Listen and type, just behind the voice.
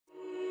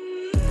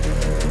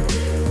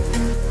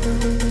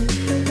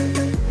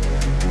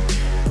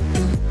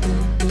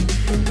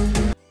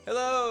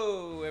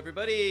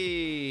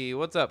everybody!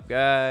 What's up,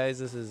 guys?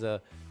 This is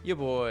your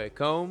boy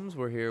Combs.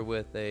 We're here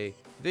with a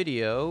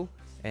video,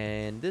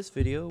 and this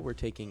video we're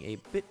taking a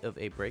bit of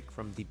a break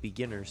from the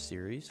beginner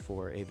series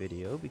for a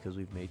video because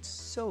we've made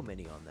so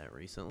many on that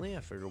recently.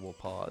 I figure we'll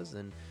pause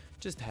and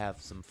just have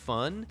some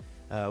fun.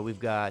 We've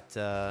got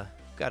a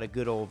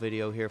good old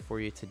video here for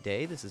you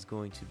today. This is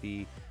going to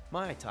be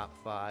my top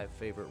 5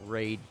 favorite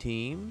raid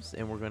teams,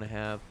 and we're going to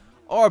have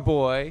our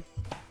boy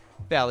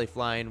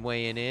ValleyFlyin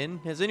weighing in.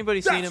 Has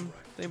anybody seen him?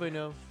 Does anybody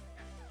know?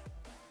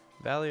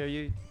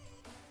 Valley,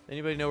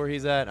 anybody know where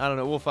he's at? I don't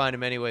know. We'll find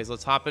him anyways.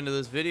 Let's hop into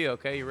this video,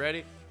 okay? You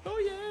ready? Oh,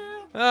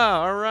 yeah. Oh,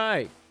 all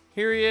right.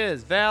 Here he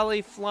is,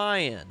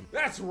 ValleyFlyin.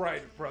 That's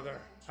right, brother.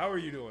 How are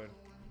you doing?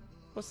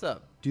 What's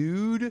up,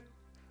 dude?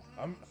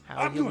 I'm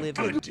doing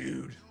good,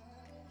 dude.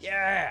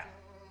 Yeah.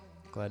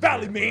 Glad to hear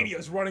it, Valley bro. Mania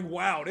is running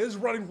wild. It is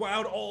running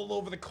wild all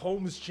over the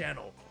Combs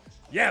channel.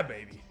 Yeah,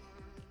 baby.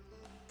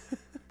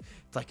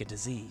 It's like a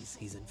disease.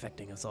 He's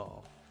infecting us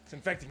all. It's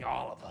infecting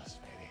all of us,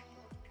 baby.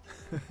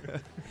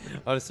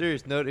 On a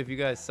serious note, if you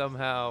guys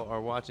somehow are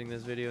watching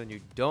this video and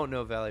you don't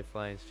know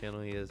ValleyFlyin's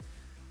channel, he is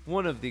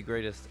one of the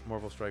greatest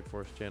Marvel Strike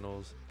Force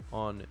channels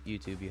on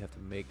YouTube. You have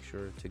to make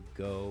sure to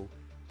go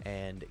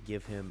and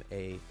give him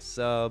a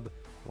sub,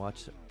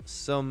 watch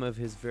some of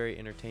his very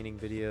entertaining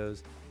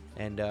videos,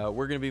 and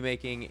we're going to be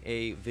making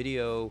a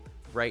video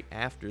right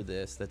after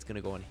this that's going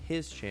to go on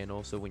his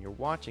channel, so when you're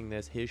watching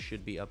this, his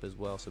should be up as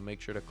well, so make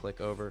sure to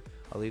click over.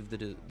 I'll leave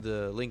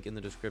the link in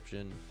the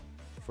description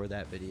for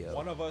that video.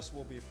 One of us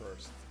will be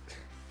first.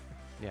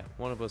 Yeah,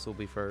 one of us will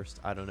be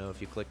first. I don't know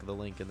if you click the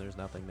link and there's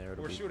nothing there.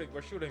 We're shooting at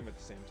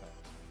the same time.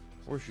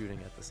 We're shooting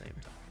at the same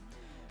time.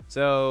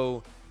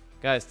 So,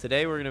 guys,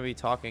 today we're going to be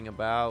talking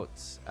about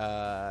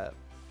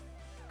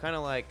kind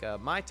of like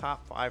my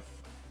top 5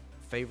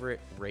 favorite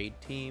raid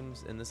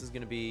teams, and this is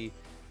going to be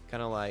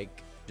kind of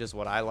like just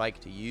what I like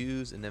to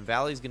use, and then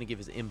Valley's going to give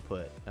his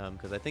input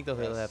because I think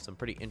he'll have some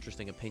pretty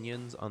interesting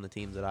opinions on the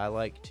teams that I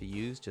like to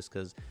use, just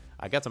because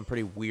I got some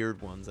pretty weird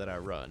ones that I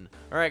run.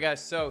 All right,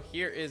 guys, so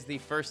here is the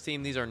first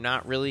team. These are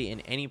not really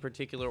in any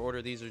particular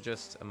order. These are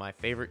just my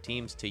favorite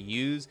teams to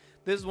use.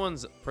 This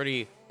one's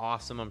pretty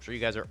awesome. I'm sure you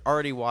guys are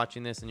already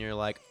watching this, and you're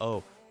like,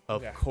 oh,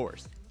 of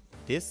course.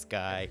 This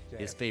guy,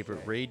 his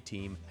favorite raid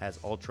team, has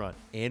Ultron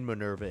and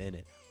Minerva in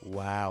it.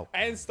 Wow.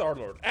 And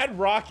Star-Lord. And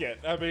Rocket.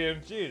 I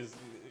mean, jeez.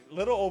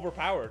 Little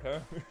overpowered, huh?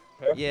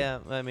 Yeah,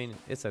 I mean,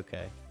 it's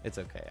okay. It's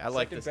okay. I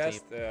like this team.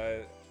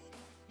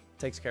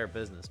 Takes care of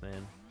business,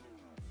 man.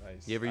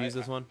 Nice. You ever use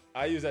this one?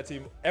 I use that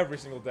team every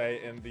single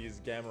day in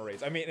these gamma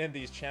raids. I mean, in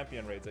these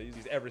champion raids. I use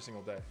these every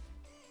single day.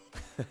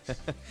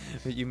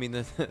 You mean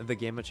the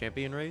Gamma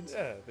Champion raids?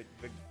 Yeah,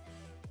 the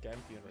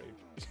champion raid.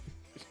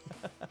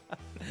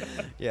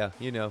 Yeah,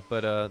 you know,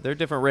 but they're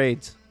different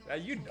raids.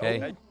 You know Okay?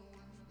 that.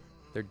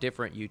 They're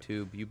different,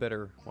 YouTube. You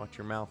better watch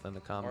your mouth in the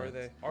comments. Are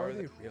they? Are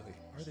they really?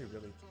 Are they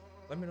really?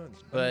 Let me know.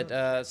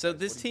 But so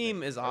this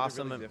team is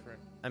awesome. Really different?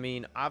 I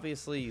mean,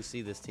 obviously you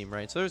see this team,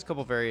 right? So there's a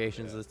couple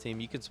variations of this team.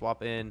 You could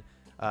swap in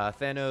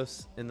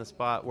Thanos in the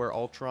spot where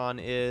Ultron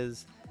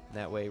is.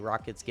 That way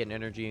Rocket's getting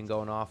energy and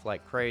going off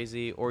like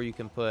crazy. Or you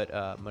can put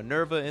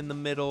Minerva in the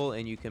middle,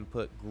 and you can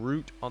put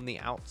Groot on the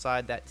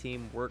outside. That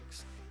team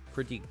works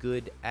pretty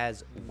good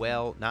as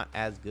well. Not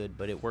as good,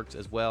 but it works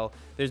as well.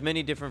 There's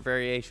many different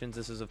variations.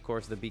 This is, of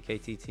course, the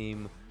BKT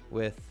team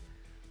with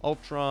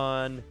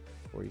Ultron,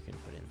 or you can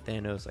put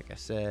in Thanos, like I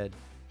said.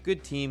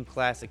 Good team,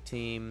 classic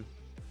team.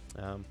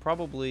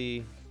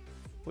 Probably,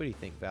 what do you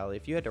think, Valley?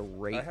 If you had to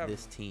rate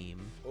this team.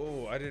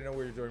 Oh, I didn't know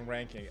we were doing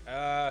ranking.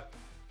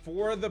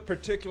 For the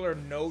particular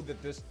node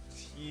that this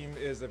team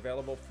is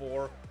available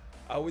for,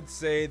 I would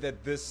say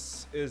that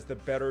this is the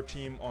better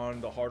team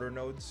on the harder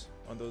nodes,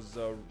 on those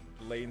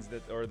lanes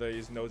that, or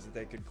these nodes that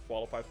they could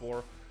qualify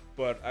for.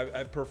 But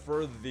I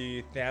prefer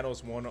the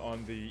Thanos one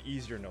on the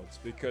easier nodes,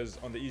 because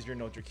on the easier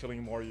nodes you're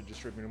killing more, you're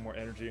distributing more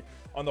energy.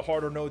 On the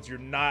harder nodes you're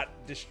not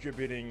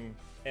distributing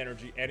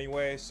energy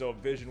anyway, so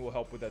Vision will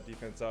help with that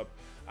defense up.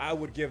 I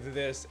would give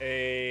this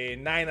a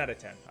 9 out of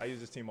 10. I use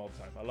this team all the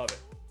time. I love it.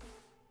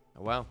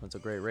 Wow, that's a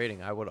great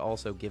rating. I would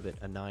also give it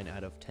a 9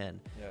 out of 10.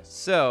 Yes.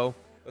 So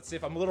let's see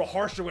if I'm a little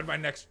harsher with my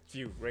next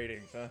few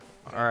ratings, huh?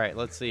 All right,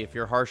 let's see if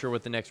you're harsher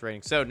with the next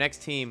rating. So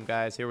next team,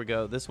 guys, here we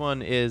go. This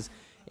one is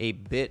a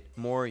bit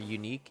more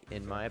unique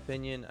in my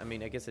opinion. I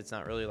mean, I guess it's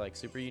not really like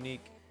super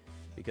unique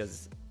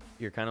because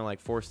you're kind of like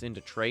forced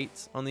into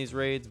traits on these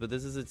raids, but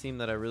this is a team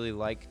that I really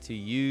like to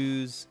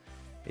use.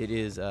 It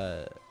is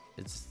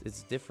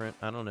it's different.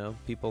 I don't know.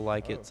 People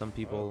like it. Some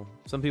people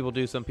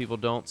do, some people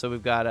don't. So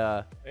we've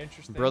got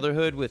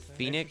Brotherhood with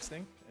Phoenix.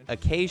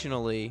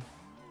 Occasionally,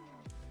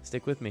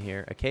 stick with me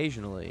here.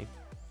 Occasionally,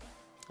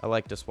 I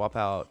like to swap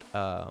out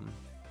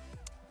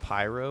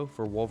Pyro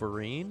for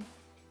Wolverine.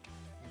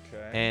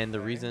 Okay. And the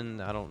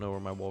reason, I don't know where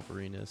my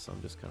Wolverine is, so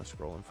I'm just kind of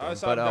scrolling for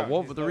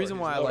him. But the reason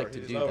why I like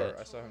to do that,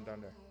 I saw him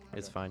down there.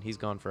 It's fine. He's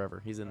gone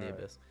forever. He's in the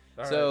abyss.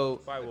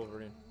 So bye,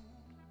 Wolverine.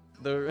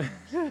 The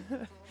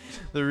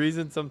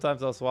reason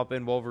sometimes I'll swap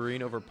in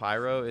Wolverine over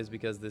Pyro is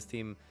because this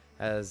team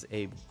has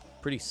a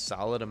pretty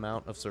solid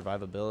amount of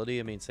survivability.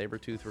 I mean,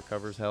 Sabretooth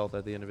recovers health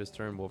at the end of his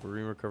turn.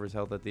 Wolverine recovers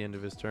health at the end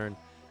of his turn.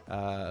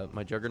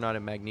 My Juggernaut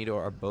and Magneto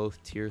are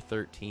both tier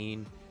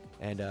 13,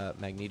 and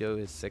Magneto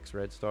is 6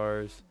 red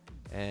stars,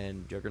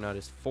 and Juggernaut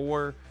is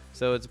 4.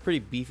 So it's a pretty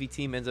beefy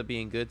team, ends up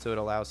being good, so it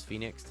allows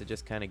Phoenix to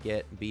just kind of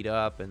get beat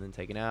up and then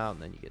taken out,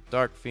 and then you get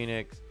Dark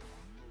Phoenix.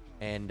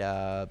 And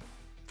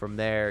from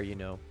there, you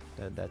know,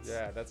 that's...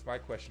 Yeah, that's my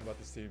question about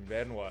this team.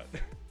 Then what?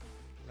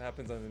 What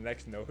happens on the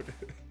next node?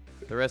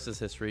 The rest is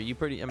history.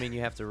 I mean,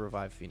 you have to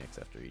revive Phoenix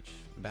after each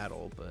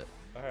battle, but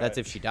All that's right.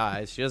 if she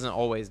dies. She doesn't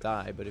always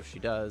die, but if she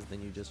does,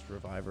 then you just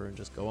revive her and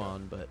just go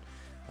on. But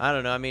I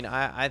don't know. I mean,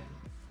 I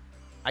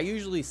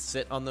usually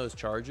sit on those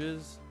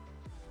charges,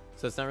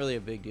 so it's not really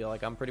a big deal.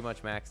 Like, I'm pretty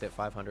much maxed at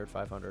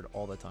 500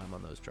 all the time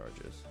on those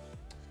charges.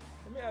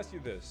 Let me ask you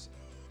this.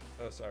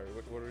 Oh, sorry.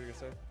 What were you going to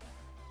say?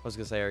 I was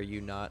going to say, are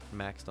you not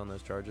maxed on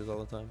those charges all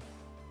the time?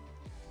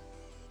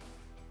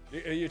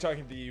 You're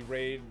talking the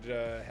raid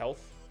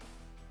health?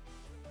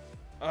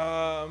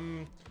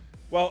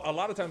 Well, a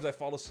lot of times I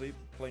fall asleep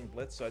playing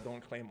Blitz, so I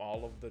don't claim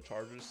all of the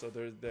charges. So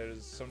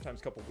there's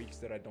sometimes a couple weeks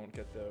that I don't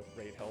get the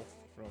raid health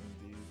from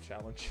the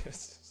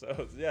challenges.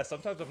 So yeah,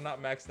 sometimes I'm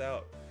not maxed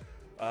out.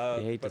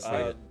 You hate to see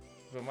it.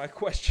 But my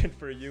question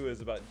for you is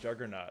about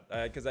Juggernaut,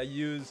 because I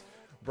use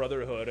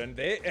Brotherhood, and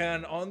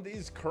on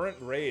these current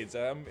raids,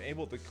 I'm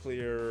able to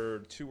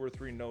clear 2 or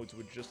 3 nodes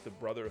with just the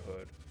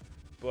Brotherhood.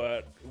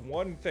 But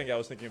one thing I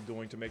was thinking of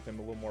doing to make them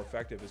a little more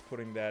effective is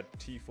putting that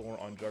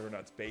T4 on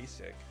Juggernaut's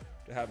basic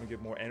to have him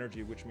give more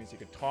energy, which means he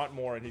could taunt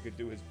more and he could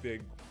do his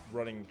big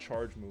running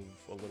charge move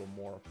a little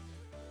more.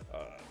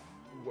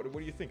 What do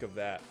you think of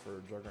that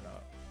for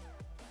Juggernaut?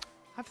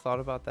 I've thought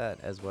about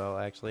that as well,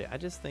 actually. I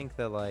just think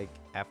that, like,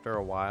 after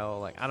a while,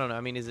 like, I don't know.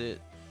 I mean,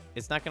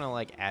 it's not going to,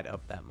 like, add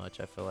up that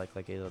much. I feel like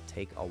it'll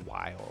take a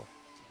while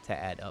to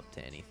add up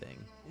to anything.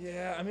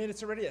 Yeah, I mean,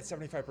 it's already at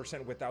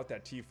 75% without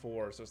that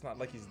T4, so it's not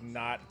like he's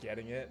not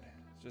getting it.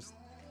 It's just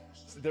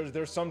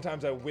there's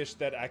sometimes I wish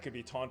that I could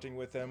be taunting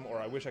with him, or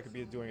I wish I could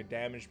be doing a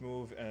damage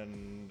move,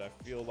 and I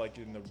feel like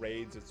in the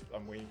raids,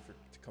 I'm waiting for it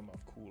to come off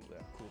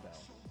cooldown.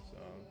 So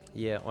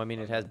Yeah, well, I mean,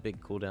 it has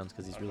big cooldowns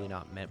because he's really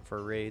not meant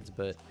for raids,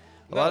 but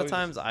a lot of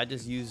times I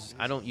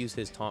don't use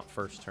his taunt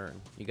first turn.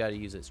 You got to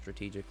use it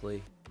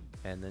strategically,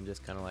 and then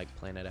just kind of like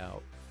plan it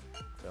out.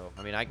 So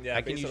I mean, I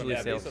can usually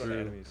sail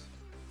through.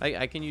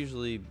 I can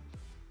usually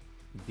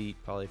beat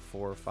probably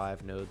 4 or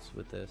 5 nodes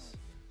with this,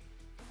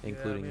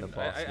 including the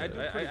boss. I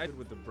did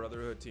with the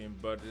Brotherhood team,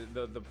 but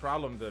the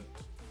problem that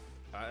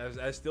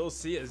I still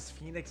see is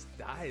Phoenix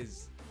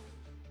dies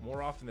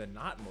more often than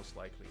not, most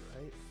likely,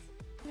 right?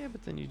 Yeah,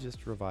 but then you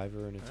just revive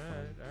her and it's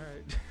fine.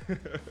 All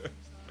right.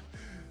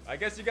 I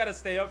guess you got to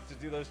stay up to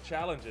do those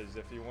challenges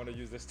if you want to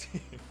use this team.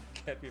 You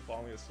can't be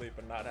falling asleep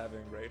and not having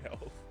raid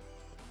health.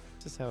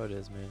 It's just how it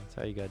is, man. It's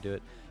how you gotta do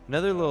it.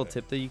 Another little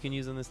tip that you can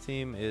use on this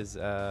team is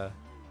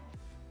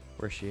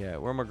where's she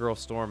at? Where my girl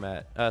Storm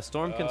at?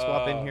 Storm can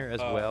swap in here as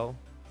well,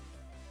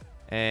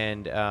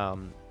 and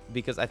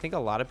because I think a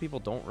lot of people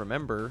don't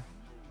remember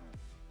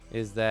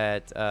is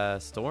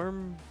that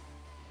Storm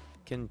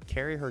can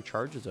carry her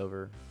charges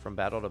over from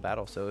battle to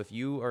battle. So if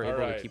you are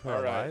able to keep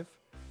her alive,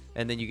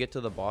 and then you get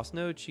to the boss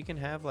node, she can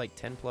have like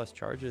 10+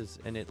 charges,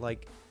 and it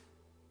like,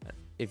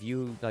 if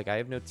you like, I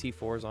have no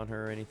T4s on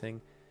her or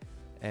anything,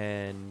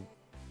 and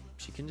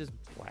she can just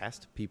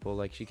blast people.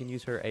 Like, she can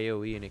use her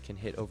AoE and it can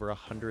hit over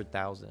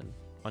 100,000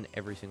 on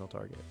every single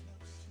target.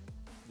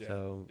 Yeah,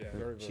 so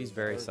she's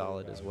very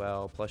solid as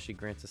well. Plus she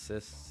grants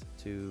assists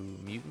to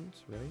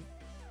mutants, right?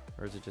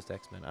 Or is it just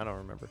X-Men? I don't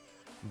remember.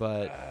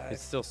 But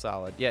it's still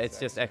solid. Yeah, it's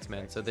just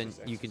X-Men. So then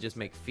you can just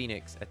make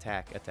Phoenix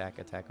attack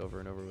over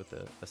and over with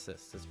the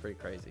assists. It's pretty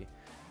crazy.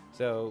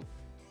 So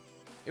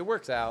it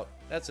works out.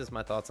 That's just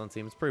my thoughts on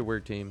team. It's a pretty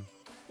weird team.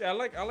 Yeah,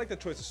 I like the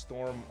choice of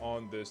Storm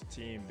on this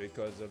team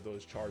because of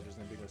those charges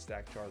and being able to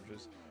stack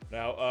charges.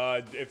 Now,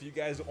 if you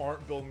guys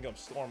aren't building up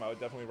Storm, I would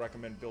definitely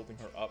recommend building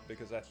her up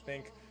because I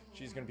think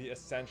she's going to be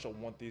essential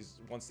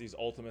once these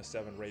Ultimate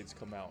 7 raids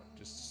come out.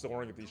 Just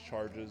storing up these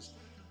charges.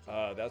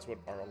 That's what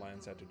our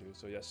alliance had to do.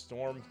 So yeah,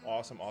 Storm,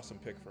 awesome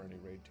pick for any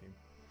raid team.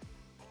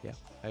 Yeah,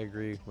 I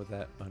agree with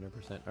that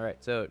 100%. All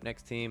right, so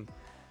next team,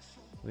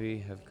 we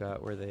have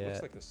got where they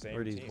at? Like the same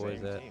where are these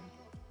boys at? Team.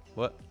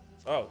 What?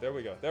 Oh, there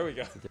we go. There was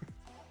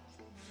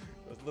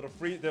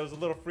a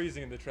little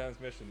freezing in the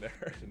transmission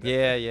there.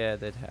 Yeah,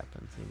 that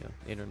happens. You know,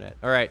 internet.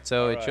 All right,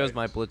 so it shows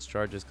my blitz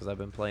charges because I've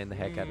been playing the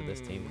heck out of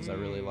this team because I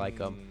really like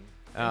them.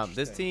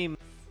 This team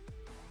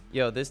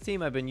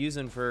I've been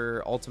using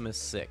for Ultima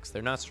 6.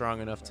 They're not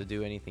strong enough to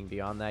do anything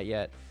beyond that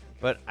yet,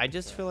 but I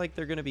just feel like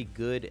they're going to be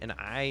good, and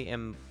I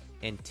am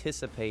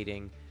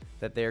anticipating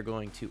that they're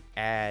going to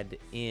add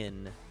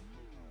in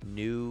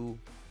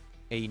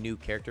a new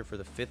character for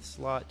the 5th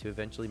slot to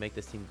eventually make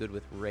this team good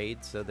with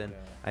raids. So then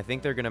I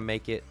think they're going to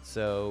make it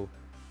so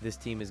this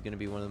team is going to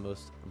be one of the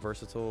most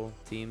versatile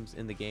teams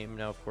in the game.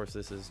 Now, of course,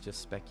 this is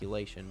just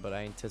speculation, but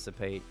I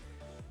anticipate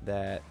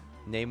that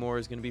Namor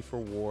is going to be for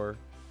war.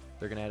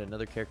 They're going to add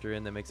another character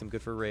in that makes them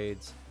good for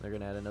raids. They're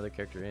going to add another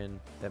character in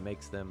that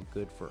makes them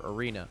good for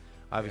arena.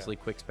 Obviously,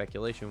 quick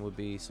speculation would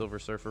be Silver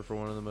Surfer for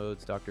one of the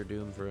modes, Doctor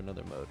Doom for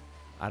another mode.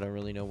 I don't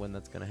really know when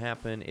that's going to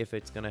happen, if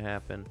it's going to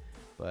happen,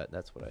 but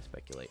that's what I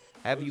speculate.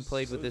 Have you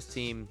played with this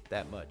team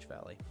that much,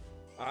 Valley?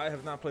 I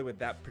have not played with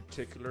that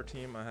particular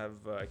team. I have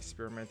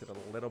experimented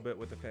a little bit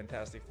with the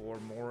Fantastic Four,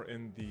 more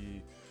in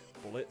the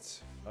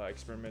Blitz,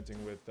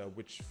 experimenting with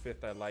which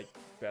fifth I like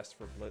best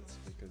for Blitz,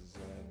 because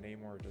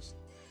Namor just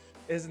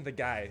isn't the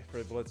guy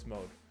for Blitz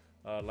mode,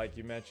 like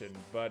you mentioned.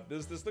 But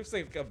this looks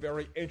like a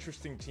very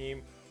interesting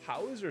team.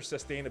 How is their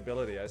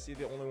sustainability? I see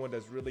the only one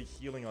that's really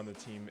healing on the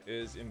team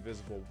is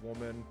Invisible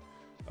Woman.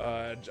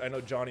 I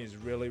know Johnny's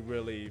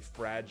really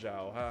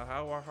fragile.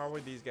 How are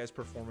these guys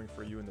performing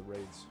for you in the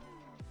raids?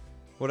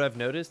 What I've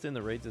noticed in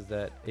the raids is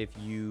that if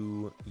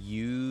you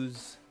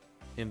use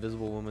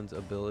Invisible Woman's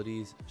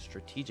abilities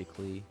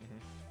strategically,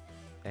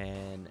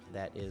 and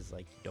that is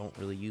like, you don't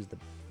really use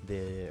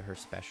her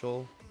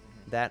special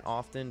that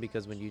often,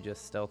 because when you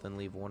just stealth and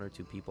leave 1 or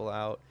 2 people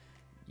out,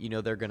 you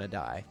know they're gonna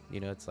die. You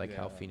know, it's like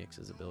how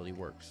Phoenix's ability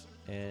works.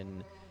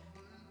 And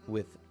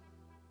with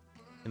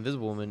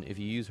Invisible Woman, if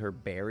you use her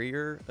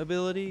barrier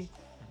ability,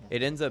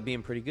 it ends up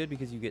being pretty good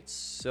because you get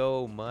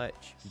so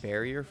much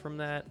barrier from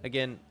that.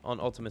 Again, on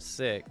Ultima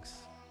 6,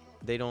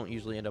 they don't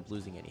usually end up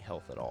losing any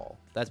health at all.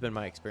 That's been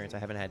my experience. I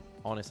haven't had,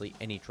 honestly,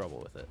 any trouble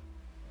with it.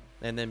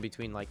 And then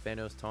between like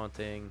Thanos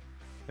taunting,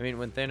 I mean,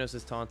 when Thanos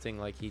is taunting,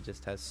 like, he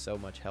just has so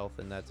much health,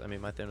 and that's, I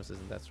mean, my Thanos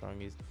isn't that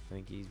strong. I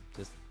think he's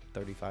just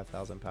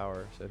 35,000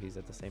 power, so he's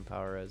at the same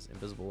power as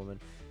Invisible Woman.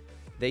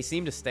 They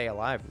seem to stay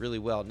alive really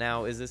well.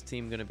 Now, is this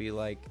team going to be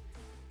like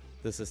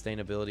the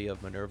sustainability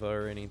of Minerva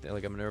or anything,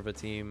 like a Minerva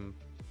team?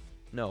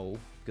 No,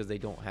 because they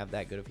don't have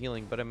that good of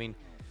healing. But I mean,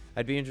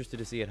 I'd be interested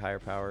to see at higher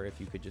power if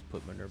you could just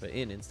put Minerva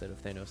in instead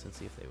of Thanos and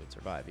see if they would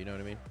survive. You know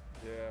what I mean?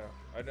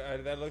 Yeah,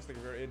 that looks like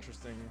a very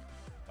interesting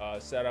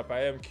setup.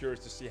 I am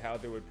curious to see how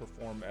they would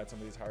perform at some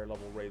of these higher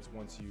level raids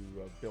once you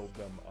build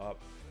them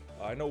up.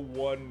 I know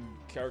one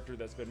character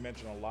that's been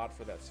mentioned a lot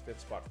for that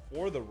 5th spot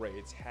for the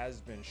raids has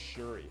been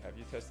Shuri. Have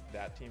you tested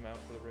that team out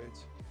for the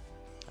raids?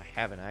 I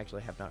haven't. I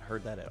actually have not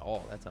heard that at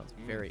all. That sounds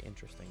very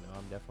interesting, though.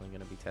 I'm definitely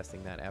going to be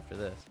testing that after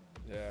this.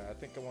 Yeah, I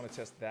think I want to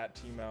test that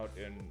team out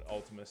in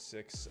Ultima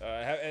 6.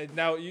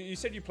 Now, you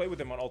said you played with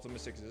them on Ultima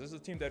 6. Is this a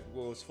team that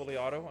was fully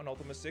auto on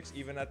Ultima 6,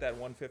 even at that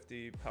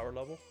 150 power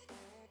level?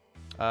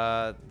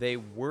 They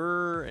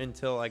were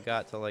until I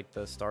got to like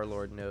the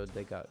Star-Lord node.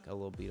 They got a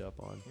little beat up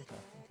on. Okay.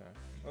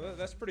 Well,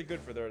 that's pretty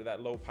good for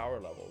that low power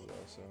level, though.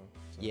 So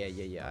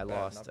yeah. I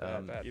lost.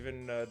 Not bad.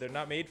 Even they're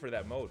not made for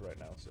that mode right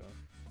now. So.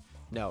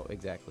 No,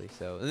 exactly.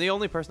 So and the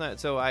only person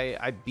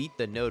I beat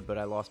the node, but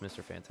I lost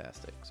Mr.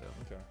 Fantastic. So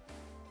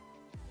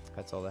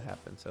that's all that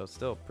happened. So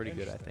still pretty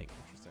good, I think.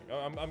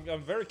 Interesting.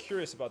 I'm very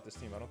curious about this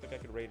team. I don't think I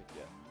could rate it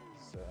yet.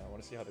 So I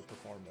want to see how they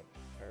perform at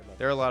higher level.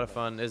 They're a lot of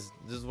fun. This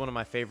is one of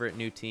my favorite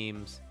new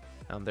teams.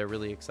 They're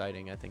really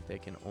exciting. I think they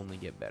can only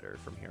get better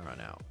from here on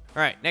out.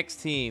 All right,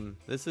 next team.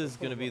 This is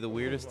going to be the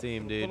weirdest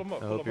team, dude. I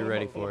hope you're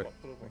ready for it.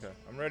 Okay,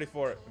 I'm ready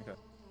for it. Okay.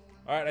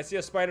 All right, I see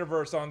a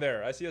Spider-Verse on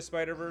there. I see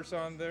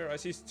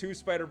 2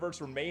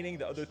 Spider-Verse remaining.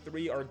 The other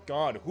 3 are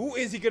gone. Who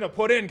is he going to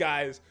put in,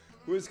 guys?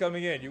 Who is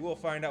coming in? You will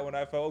find out when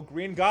I follow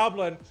Green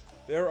Goblin.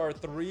 There are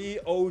 3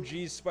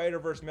 OG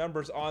Spider-Verse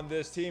members on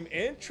this team.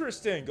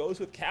 Interesting. Goes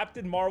with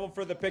Captain Marvel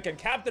for the pick, and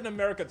Captain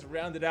America to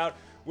round it out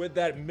with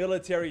that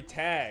military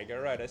tag. All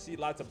right, I see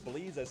lots of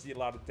bleeds. I see a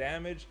lot of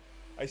damage.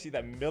 I see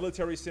that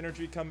military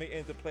synergy coming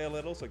into play a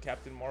little, so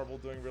Captain Marvel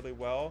doing really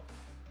well.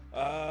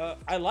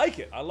 I like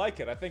it.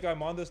 I think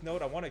I'm on this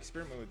node. I want to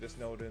experiment with this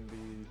node in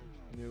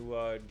the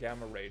new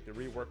Gamma Raid, the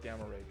reworked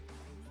Gamma Raid.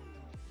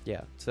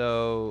 Yeah,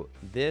 so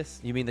this,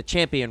 you mean the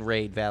Champion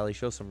Raid, Valley?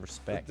 Show some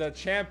respect. The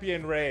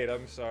Champion Raid,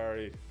 I'm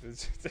sorry.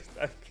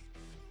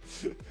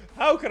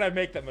 How could I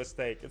make that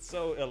mistake? It's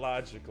so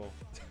illogical.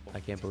 I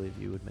can't believe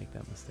you would make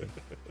that mistake.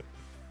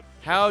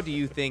 How do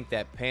you think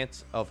that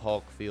Pants of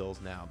Hulk feels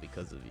now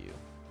because of you?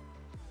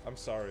 I'm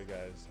sorry,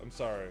 guys. I'm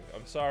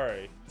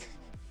sorry.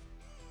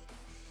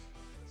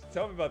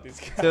 Tell me about these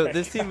guys. So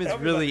this team is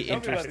really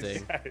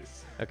interesting.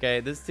 Okay,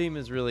 this team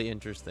is really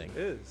interesting.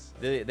 It is.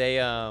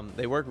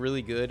 They work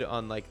really good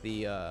on like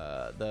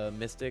the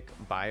Mystic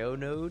Bio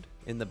node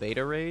in the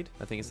beta raid.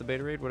 I think it's the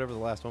beta raid, whatever the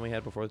last one we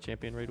had before the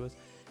Champion Raid was.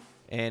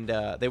 And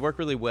they work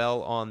really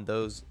well on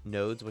those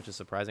nodes, which is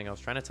surprising. I was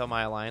trying to tell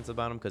my alliance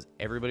about them because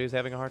everybody was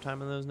having a hard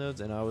time on those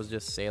nodes, and I was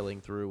just sailing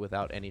through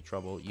without any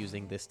trouble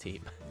using this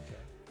team.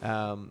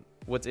 Okay.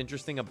 What's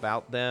interesting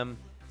about them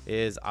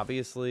is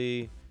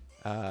obviously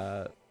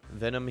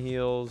Venom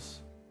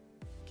heals,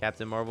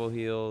 Captain Marvel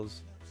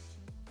heals,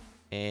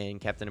 and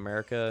Captain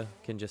America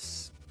can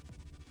just...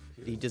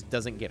 He just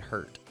doesn't get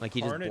hurt. Like,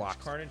 he just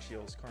blocks. Carnage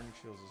heals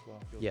as well.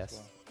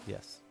 Yes.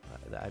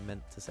 I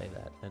meant to say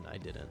that, and I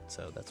didn't,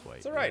 so that's why.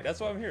 It's all right.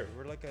 That's why I'm here.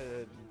 We're like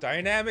a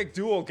dynamic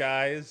duo,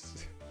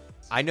 guys.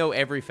 I know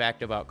every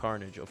fact about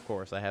Carnage, of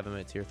course. I have him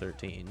at tier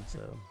 13,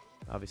 so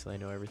obviously I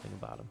know everything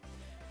about him.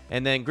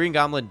 And then Green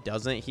Goblin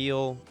doesn't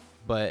heal,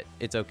 but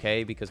it's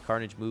okay because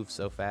Carnage moves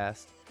so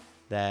fast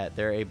that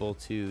they're able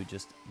to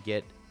just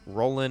get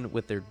rolling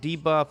with their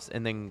debuffs,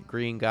 and then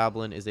Green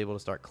Goblin is able to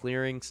start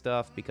clearing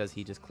stuff because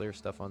he just clears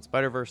stuff on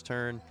Spider-Verse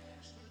turn.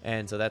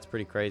 And so that's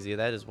pretty crazy.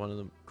 That is one of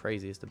the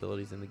craziest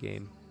abilities in the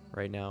game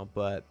right now.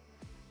 But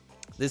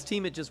this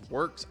team, it just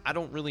works. I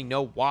don't really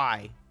know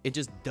why. It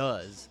just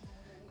does.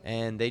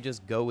 And they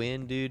just go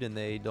in, dude, and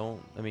they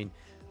don't... I mean,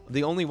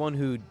 the only one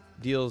who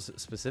deals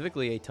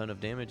specifically a ton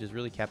of damage is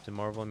really Captain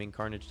Marvel. I mean,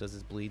 Carnage does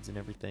his bleeds and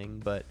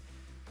everything, but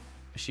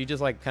she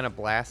just, like, kind of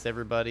blasts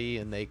everybody,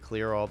 and they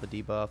clear all the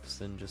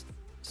debuffs and just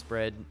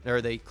spread... Or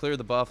they clear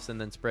the buffs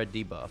and then spread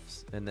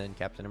debuffs. And then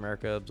Captain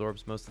America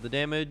absorbs most of the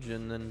damage,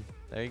 and then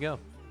there you go.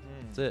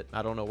 That's it.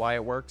 I don't know why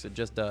it works. It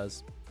just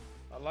does.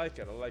 I like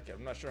it. I like it.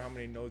 I'm not sure how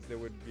many nodes they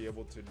would be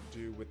able to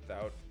do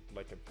without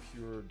like a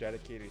pure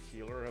dedicated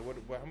healer.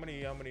 How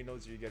many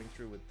nodes are you getting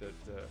through with the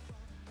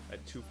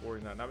at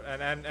 249?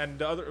 And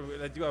the other,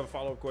 I do have a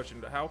follow-up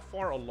question. How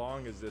far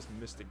along is this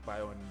Mystic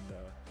Bio and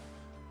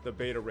the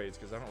beta raids?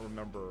 Because I don't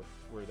remember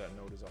where that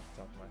node is off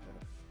the top of my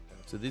head.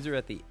 So these are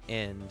at the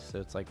end. So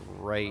it's like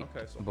right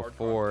so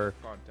before.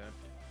 Content.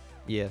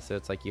 Yeah. So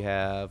it's like you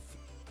have.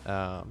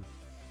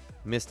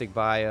 Mystic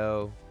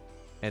Bio,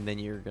 and then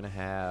you're gonna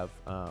have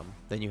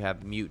then you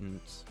have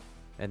mutants,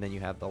 and then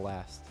you have the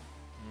last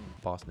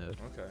boss node.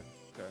 Okay.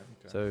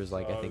 So there's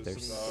like I think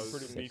there's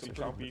pretty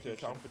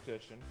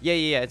competition. Yeah,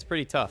 it's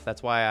pretty tough.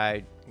 That's why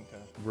I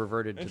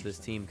reverted to this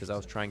team, because I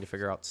was trying to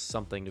figure out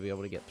something to be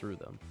able to get through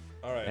them.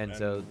 All right. And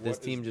so this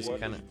team just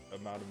kind of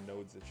amount of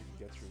nodes that you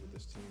can get through with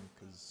this team,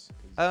 because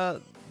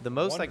the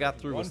most I got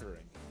through was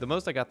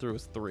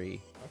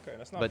 3. Okay,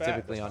 that's not but bad.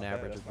 typically That's on not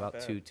average bad. it's about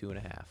That's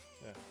 2.5. Yeah.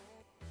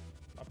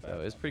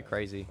 So it's pretty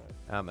crazy.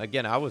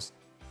 Again, I was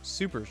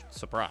super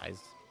surprised.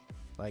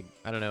 Like,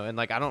 I don't know. And,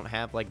 like, I don't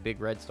have, like, big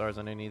red stars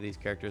on any of these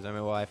characters. I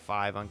mean, well, I have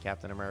 5 on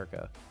Captain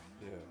America.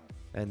 Yeah.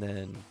 And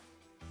then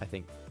I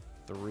think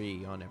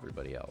 3 on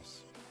everybody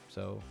else.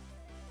 So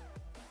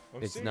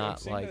it's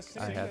not like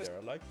I have...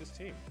 I like this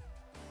team.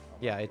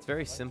 Yeah, it's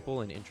very simple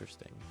and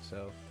interesting.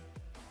 So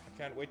I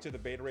can't wait till the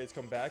beta raids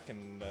come back,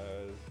 and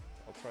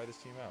I'll try this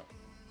team out.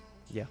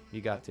 yeah,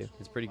 you got to.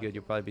 It's pretty good.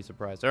 You'll probably be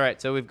surprised. All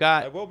right, so we've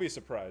got... I will be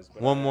surprised.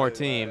 But one more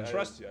team. I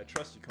trust you. I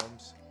trust you,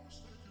 Combs.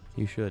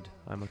 You should.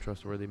 I'm a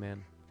trustworthy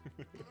man.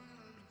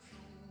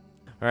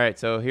 All right,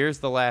 so here's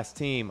the last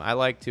team. I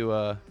like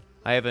to...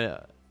 I have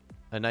a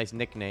nice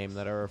nickname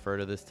that I refer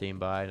to this team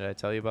by. Did I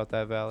tell you about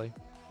that, Valley?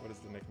 What is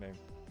the nickname?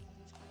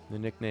 The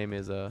nickname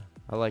is... I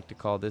like to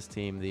call this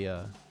team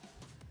the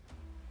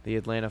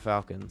Atlanta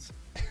Falcons.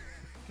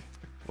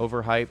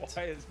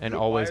 Overhyped and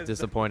always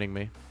disappointing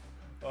me.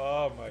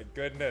 Oh my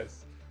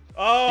goodness!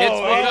 Oh, it's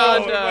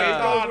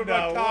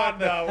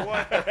Wakanda!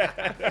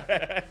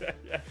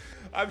 What?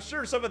 I'm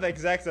sure some of the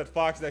execs at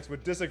Fox Next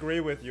would disagree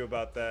with you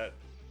about that.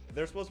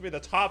 They're supposed to be the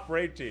top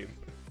raid team.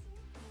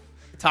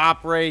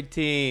 Top raid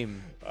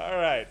team. All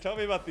right, tell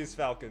me about these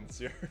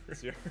Falcons.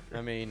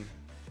 I mean,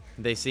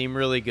 they seem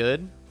really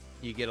good.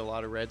 You get a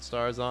lot of red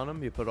stars on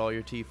them. You put all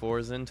your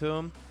T4s into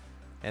them,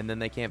 and then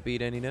they can't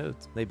beat any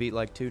nodes. They beat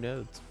like 2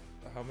 nodes.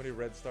 How many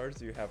red stars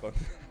do you have on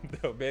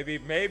them?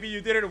 Maybe you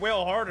didn't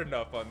wail hard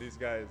enough on these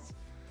guys.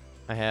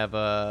 I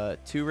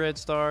have 2 red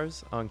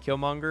stars on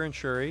Killmonger and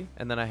Shuri,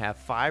 and then I have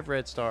 5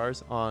 red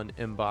stars on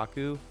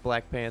M'Baku,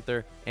 Black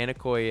Panther, and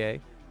Okoye.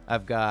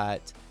 I've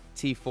got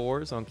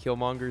T4s on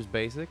Killmonger's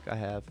basic. I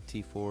have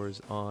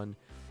T4s on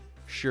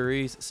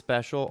Shuri's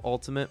special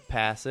ultimate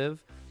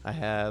passive. I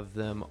have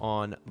them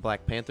on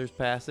Black Panther's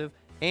passive,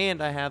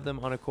 and I have them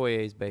on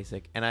Okoye's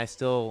basic. And I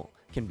still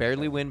can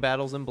barely win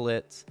battles in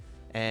Blitz.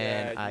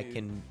 And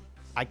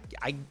yeah,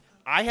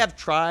 I have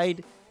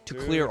tried to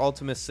clear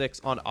Ultimate 6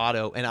 on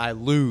auto, and I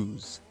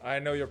lose. I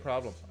know your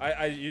problem.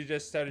 You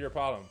just said your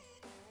problem.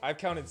 I've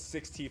counted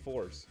 6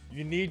 T4s.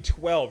 You need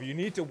 12. You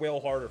need to wail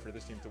harder for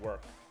this team to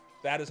work.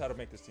 That is how to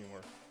make this team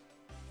work.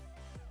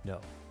 No,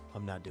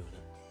 I'm not doing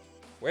it.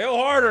 Wail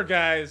harder,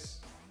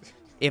 guys.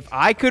 If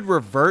I could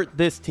revert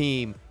this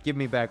team, give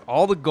me back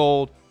all the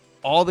gold,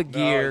 all the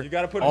gear, no, you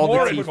gotta put all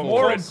more, the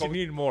T4s. You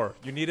need more.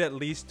 You need at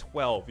least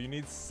 12. You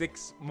need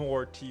 6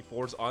 more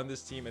T4s on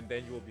this team, and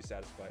then you will be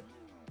satisfied.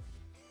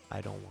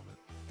 I don't want it.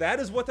 That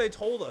is what they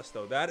told us,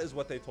 though. That is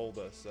what they told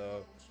us.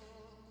 So,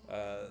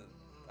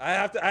 I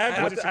have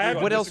to.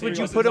 What else would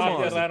you put them on?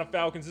 The Atlanta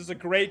Falcons. This is a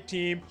great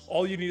team.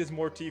 All you need is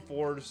more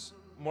T4s,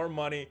 more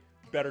money,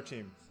 better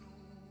team.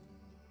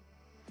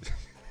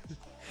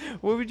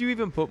 What would you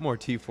even put more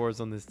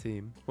T4s on this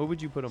team? What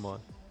would you put them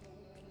on?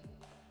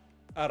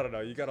 I don't know.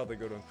 You got all the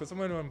good ones. Put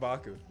someone on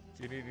M'Baku.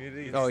 You need at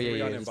least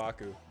 3 on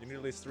M'Baku. You need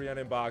at least 3 on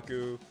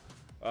M'Baku.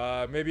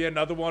 Maybe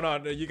another one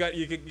on. You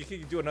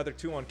can do another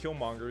 2 on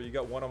Killmonger. You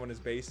got 1 on his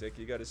basic.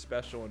 You got his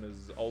special and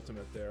his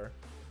ultimate there.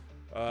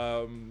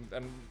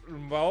 And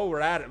while we're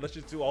at it, let's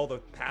just do all the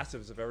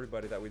passives of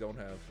everybody that we don't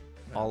have.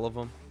 All of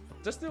them?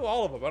 Just do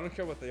all of them. I don't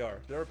care what they are.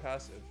 They're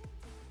passive.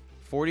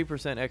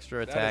 40%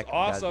 extra attack. That is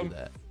awesome.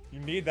 Gotta do that. You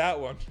need that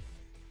one.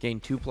 Gain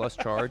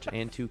 2+ charge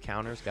and 2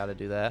 counters. Got to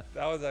do that.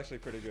 That was actually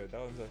pretty good.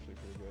 That one's actually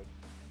pretty good.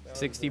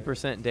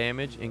 60%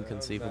 damage,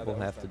 inconceivable.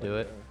 Have to do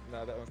it.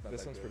 No, that one's not.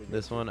 This one's pretty good.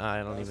 This one,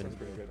 I don't This even. one's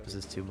pretty good. This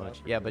is too much.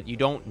 pretty Yeah, good. but you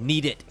don't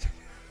need it.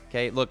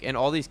 Okay, look, and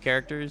all these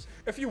characters,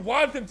 If you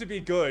want them to be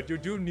good, you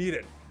do need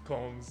it,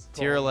 Combs.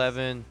 tier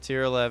 11,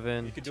 tier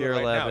 11, You can do tier it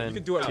right 11, now. You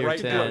can do it tier right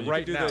 10, now.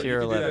 Right now.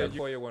 tier You can do 11. that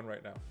for you one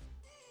right now.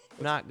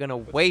 I'm not gonna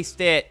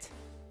waste it.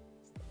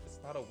 It's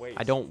not a waste.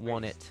 I don't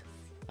want it.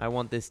 I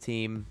want this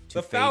team to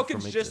The fade from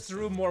Falcons just existence.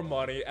 threw more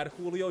money at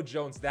Julio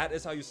Jones. That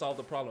is how you solve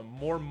the problem.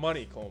 More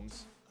money,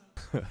 Combs.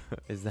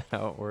 Is that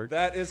how it works?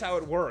 That is how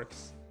it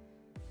works.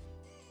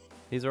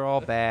 These are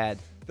all bad.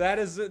 That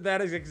is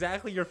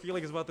exactly your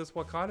feelings about this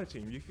Wakanda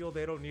team. You feel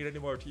they don't need any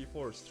more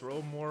T4s.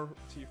 Throw more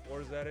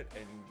T4s at it,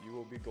 and you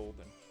will be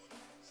golden.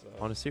 So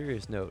On a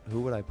serious note,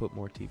 who would I put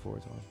more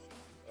T4s on?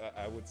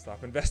 I would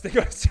stop investing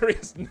on a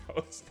serious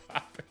note.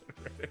 Stop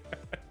it.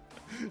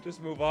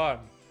 Just move on.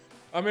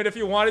 I mean, if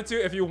you wanted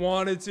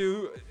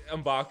to,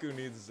 M'Baku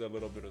needs a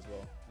little bit as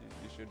well.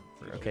 You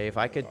should. Okay, if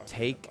I could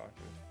take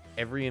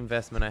every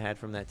investment I had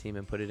from that team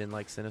and put it in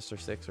like Sinister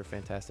Six or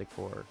Fantastic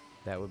Four,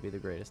 that would be the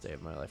greatest day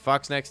of my life.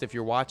 Fox Next, if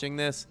you're watching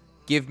this,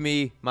 give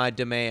me my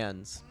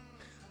demands.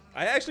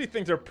 I actually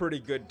think they're a pretty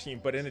good team,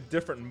 but in a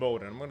different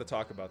mode, and I'm going to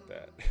talk about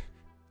that.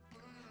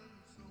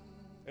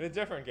 In a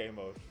different game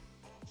mode.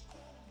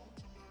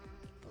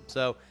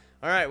 So,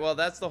 all right, well,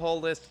 that's the whole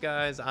list,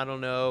 guys. I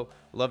don't know.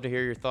 Love to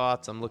hear your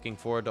thoughts. I'm looking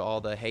forward to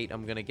all the hate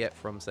I'm going to get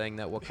from saying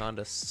that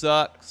Wakanda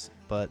sucks,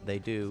 but they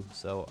do,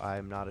 so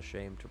I'm not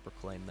ashamed to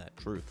proclaim that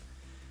truth.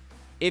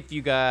 If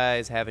you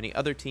guys have any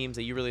other teams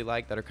that you really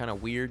like that are kind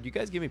of weird, you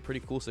guys give me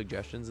pretty cool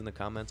suggestions in the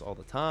comments all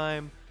the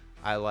time.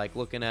 I like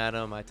looking at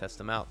them. I test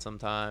them out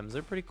sometimes.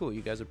 They're pretty cool.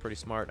 You guys are pretty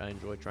smart. I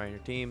enjoy trying your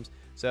teams.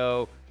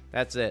 So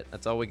that's it.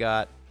 That's all we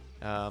got.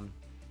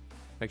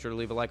 Make sure to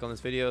leave a like on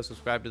this video.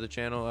 Subscribe to the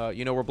channel.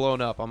 You know, we're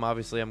blowing up. I'm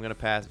going to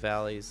pass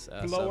Valley's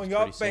Blowing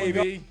subs pretty up,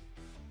 soon. baby.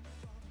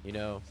 You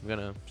know,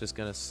 I'm just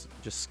gonna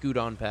scoot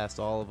on past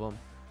all of them.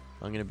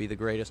 I'm gonna be the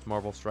greatest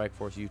Marvel Strike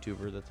Force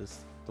YouTuber that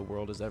the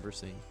world has ever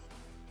seen.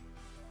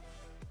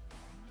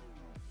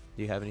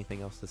 Do you have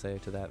anything else to say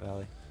to that,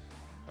 Valley?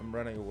 I'm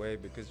running away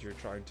because you're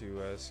trying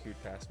to scoot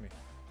past me.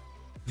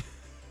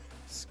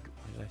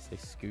 Did I say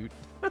scoot?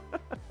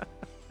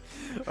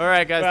 All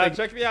right, guys.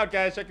 Check me out,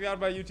 guys. Check me out on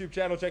my YouTube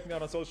channel. Check me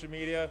out on social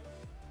media.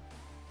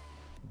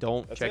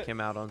 Don't check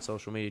him out on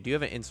social media. Do you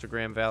have an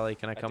Instagram, Valley?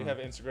 Can I come? I do have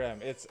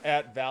Instagram. It's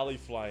at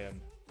ValleyFlyin.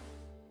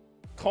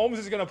 Combs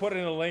is gonna put it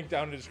in a link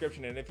down in the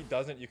description, and if he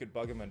doesn't, you could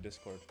bug him on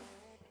Discord.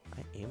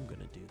 I am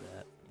gonna do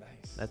that.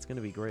 Nice. That's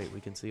gonna be great. We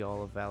can see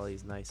all of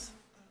Valley's nice,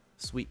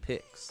 sweet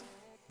pics.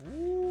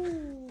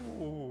 Ooh.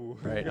 All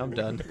right, I'm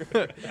done.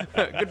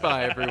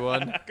 Goodbye,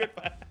 everyone.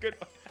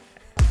 Goodbye.